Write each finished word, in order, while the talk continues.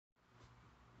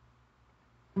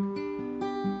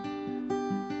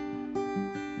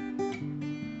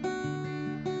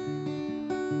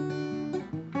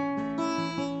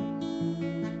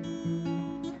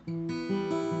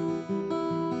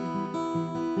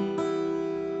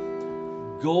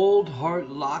Gold Heart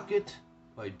Locket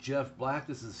by Jeff Black.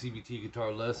 This is a CVT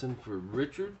Guitar Lesson for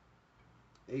Richard,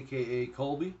 aka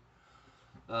Colby.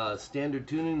 Standard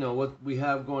tuning. Now what we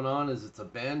have going on is it's a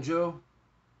banjo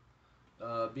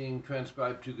being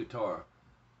transcribed to guitar.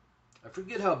 I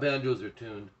forget how banjos are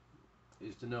tuned. I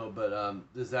used to know, but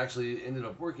this actually ended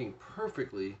up working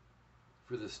perfectly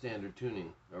for the standard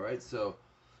tuning. Alright, so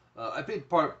I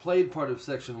played part of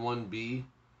section 1B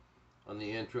on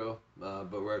the intro,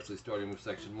 but we're actually starting with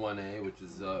section 1A, which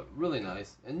is really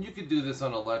nice. And you could do this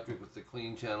on electric with the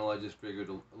clean channel. I just figured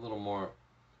a little more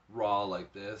raw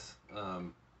like this.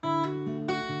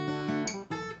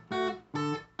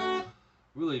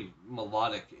 Really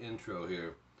melodic intro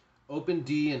here. Open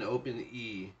D and open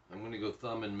E. I'm going to go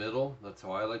thumb and middle. That's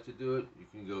how I like to do it. You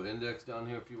can go index down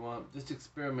here if you want. Just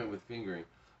experiment with fingering.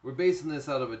 We're basing this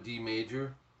out of a D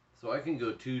major, so I can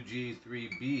go 2G,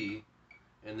 3B,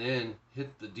 and then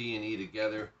hit the D and E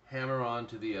together, hammer on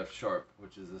to the F sharp,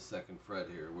 which is the second fret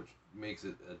here, which makes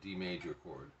it a D major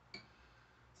chord.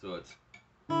 So it's,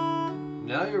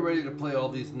 now you're ready to play all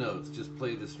these notes. Just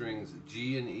play the strings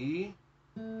G and E.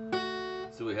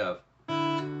 So we have,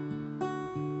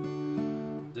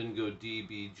 then go D,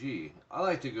 B, G. I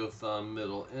like to go thumb,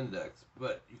 middle, index,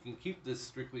 but you can keep this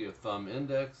strictly a thumb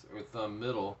index or thumb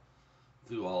middle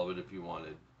through all of it if you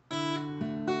wanted.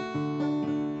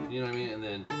 You know what I mean? And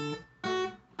then,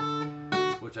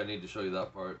 which I need to show you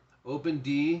that part. Open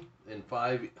D and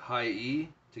 5 high E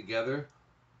together.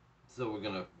 So we're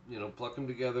gonna, pluck them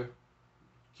together.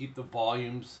 Keep the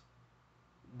volumes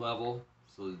level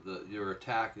so that your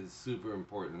attack is super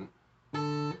important.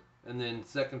 And then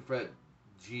second fret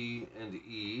G and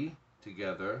E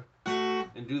together,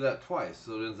 and do that twice.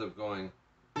 So it ends up going.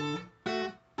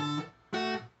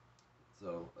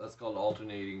 So that's called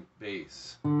alternating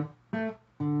bass.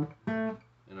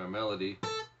 In our melody,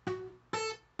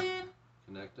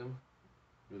 connect them.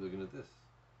 You're looking at this,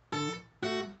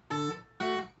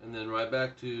 and then right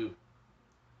back to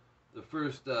the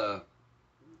first little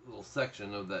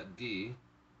section of that D.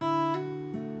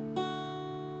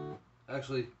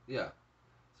 Actually, yeah.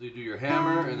 So you do your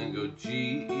hammer and then go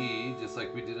G, E, just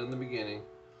like we did in the beginning,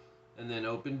 and then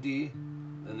open D,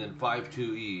 and then 5,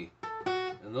 2, E,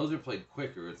 and those are played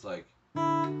quicker. It's like.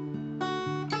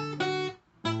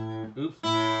 Oops.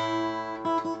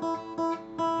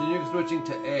 Then you're switching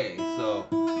to A, so,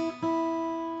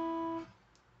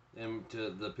 and to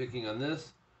the picking on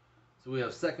this. So we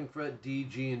have second fret D,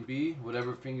 G, and B.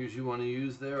 Whatever fingers you want to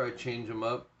use there, I change them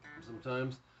up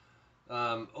sometimes.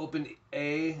 Open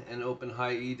A and open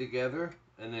high E together,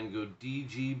 and then go D,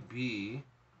 G, B,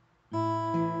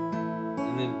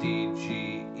 and then D,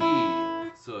 G,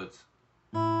 E. So it's.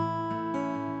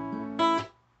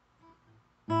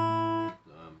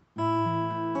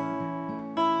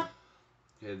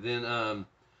 Then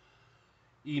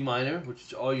E minor,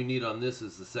 which all you need on this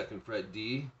is the second fret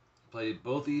D. Play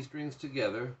both E strings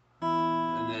together,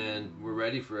 and then we're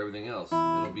ready for everything else.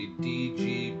 It'll be D,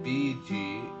 G, B,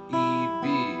 G, E,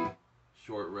 B.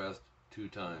 Short rest 2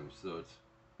 times. So it's.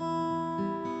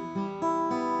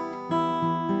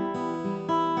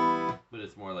 But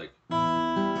it's more like.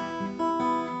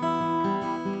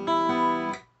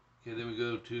 Okay, then we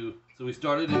go to. So we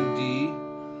started in D.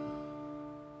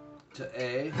 To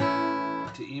A,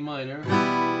 to E minor,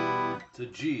 to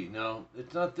G. Now,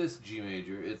 it's not this G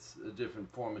major, it's a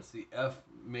different form. It's the F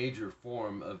major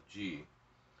form of G.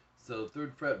 So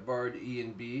 3rd fret barred E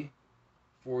and B,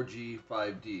 4G,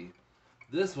 5D.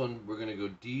 This one, we're going to go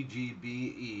D, G,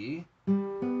 B, E.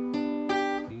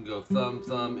 You can go thumb,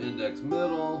 thumb, index,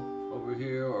 middle over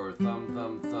here, or thumb,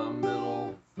 thumb, thumb,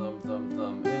 middle, thumb, thumb,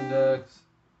 thumb, index.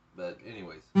 But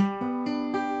anyways.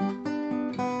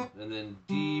 And then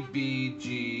D, B,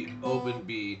 G, open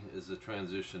B is a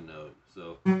transition note.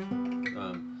 So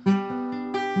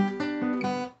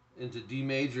into D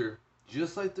major,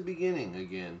 just like the beginning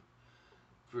again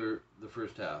for the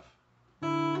first half.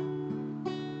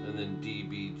 And then D,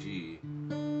 B, G,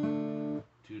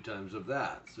 2 times of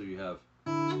that. So you have.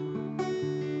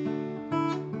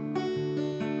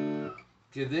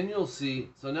 Okay, then you'll see.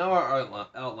 So now our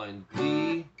outline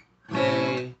D,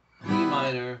 A, E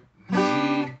minor,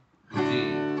 G,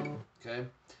 D. Okay.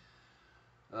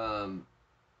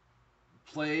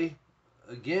 Play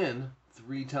again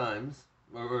 3 times,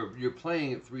 or you're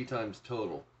playing it 3 times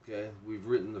total. Okay, we've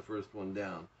written the first one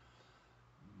down.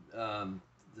 The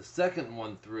second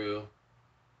one through,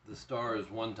 the star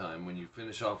is 1 time. When you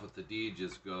finish off with the D,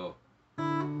 just go.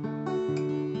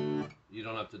 You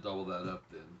don't have to double that up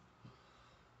then.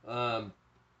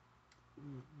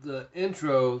 The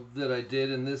intro that I did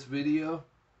in this video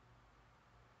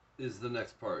is the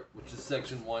next part, which is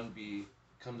section 1B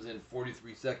comes in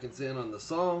 43 seconds in on the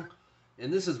song.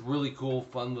 And this is really cool,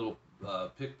 fun little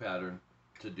pick pattern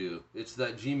to do. It's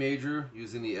that G major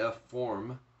using the F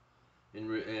form. And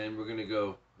we're going to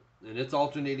go, and it's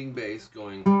alternating bass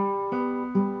going,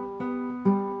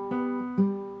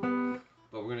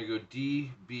 but we're going to go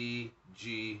D, B,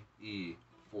 G, E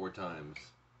 4 times.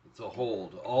 It's a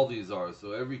hold. All these are.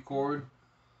 So every chord,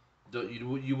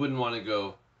 you wouldn't want to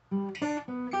go.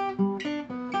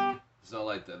 It's not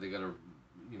like that. They got to,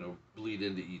 bleed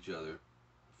into each other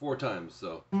 4 times.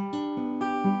 So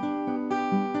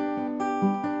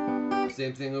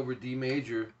same thing over D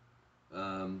major,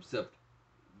 except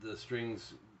the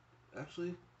strings.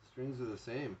 Actually, strings are the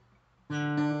same.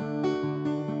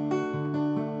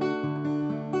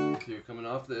 So you're coming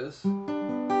off this.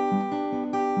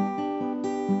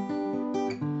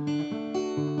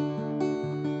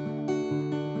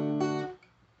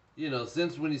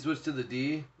 Since when you switch to the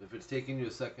D, if it's taking you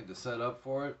a second to set up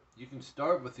for it, you can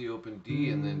start with the open D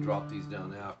and then drop these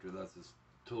down after. That's just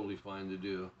totally fine to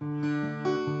do.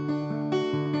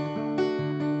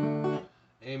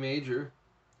 A major,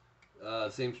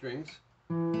 same strings.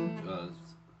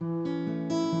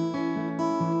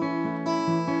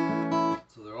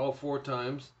 So they're all 4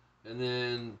 times. And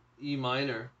then E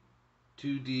minor,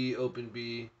 2D, open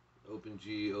B, open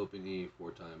G, open E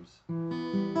 4 times.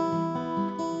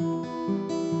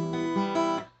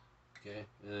 Okay,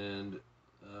 and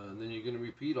then you're going to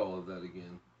repeat all of that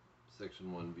again,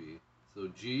 section 1B. So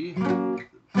G,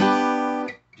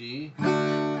 D,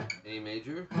 A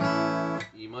major,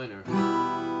 E minor,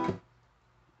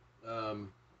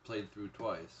 played through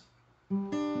twice.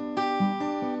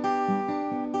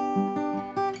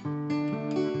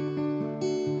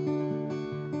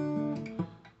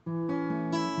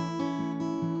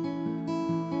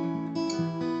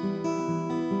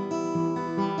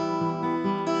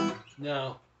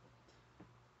 Now,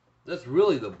 that's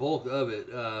really the bulk of it.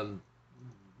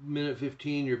 Minute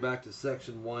 15, you're back to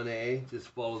section 1A. Just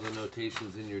follow the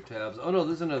notations in your tabs. Oh no,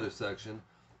 there's another section.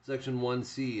 Section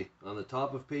 1C on the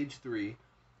top of page 3.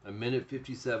 A minute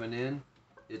 57 in.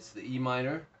 It's the E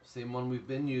minor, same one we've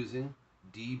been using.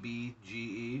 D, B, G,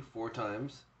 E 4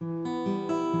 times.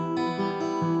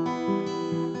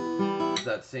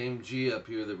 That same G up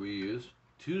here that we used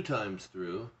 2 times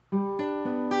through.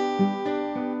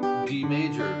 D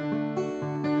major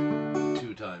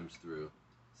 2 times through.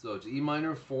 So it's E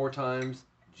minor 4 times,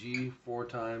 G 4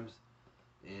 times,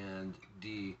 and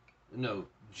G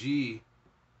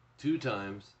 2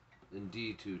 times, and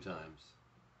D 2 times.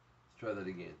 Let's try that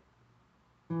again.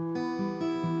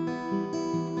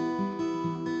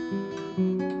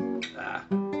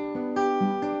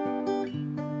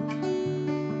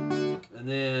 And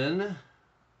then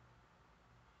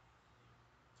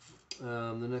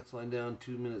the next line down,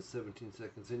 2 minutes 17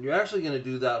 seconds in. You're actually going to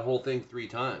do that whole thing 3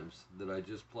 times that I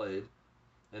just played,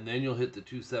 and then you'll hit the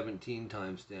 217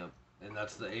 timestamp, and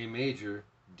that's the A major,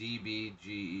 D, B, G,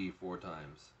 E 4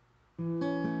 times.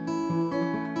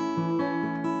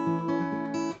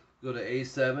 Go to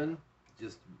A7,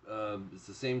 just it's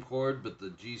the same chord, but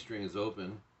the G string is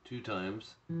open 2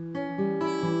 times.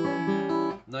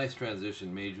 Nice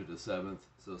transition, major to 7th.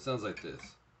 So it sounds like this.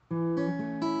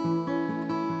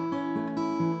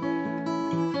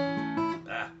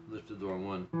 Lifted the wrong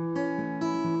one.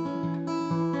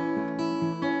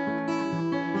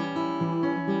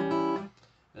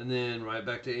 And then right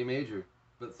back to A major,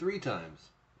 but 3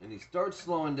 times. And he starts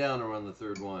slowing down around the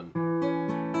 3rd one.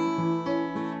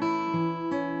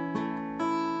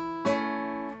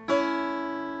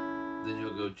 Then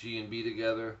you'll go G and B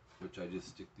together, which I just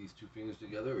stick these 2 fingers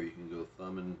together, or you can go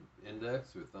thumb and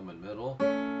index or thumb and middle.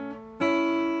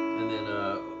 And then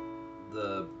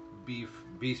the B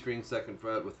string 2nd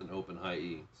fret with an open high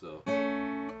E. So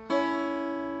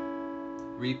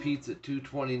repeats at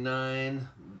 229,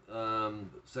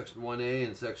 section 1A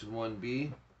and section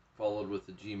 1B, followed with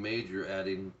the G major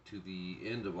adding to the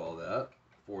end of all that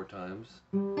 4 times.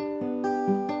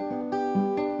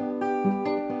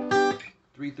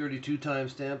 332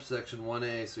 timestamp, section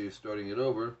 1A, so you're starting it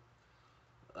over.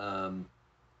 And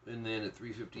then at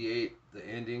 358, the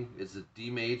ending is a D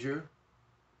major.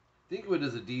 Think of it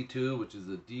as a D2, which is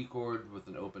a D chord with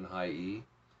an open high E,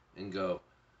 and go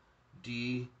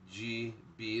D, G,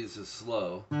 B. This is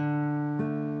slow,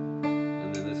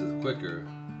 and then this is quicker.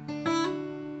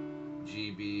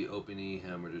 G, B, open E,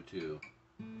 hammer to 2.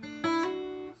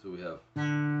 So we have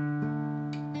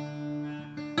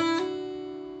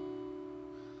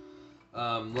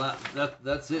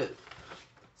that's it.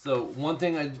 So one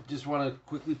thing I just want to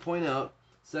quickly point out,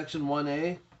 section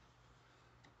 1A,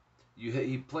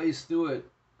 he plays through it,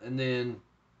 and then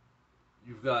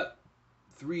you've got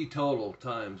 3 total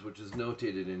times, which is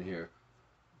notated in here.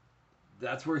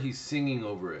 That's where he's singing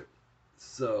over it.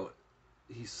 So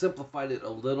he simplified it a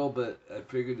little, but I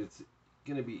figured it's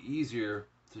going to be easier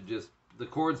to just, the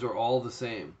chords are all the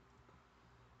same.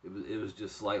 It was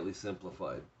just slightly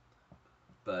simplified.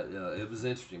 But it was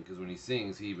interesting because when he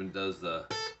sings, he even does the,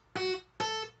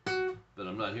 but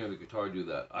I'm not hearing the guitar do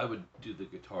that. I would do the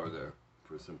guitar there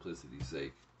for simplicity's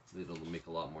sake. It'll make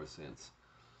a lot more sense.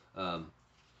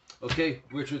 Okay,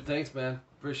 Richard, thanks, man.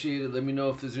 Appreciate it. Let me know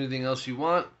if there's anything else you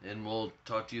want, and we'll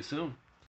talk to you soon.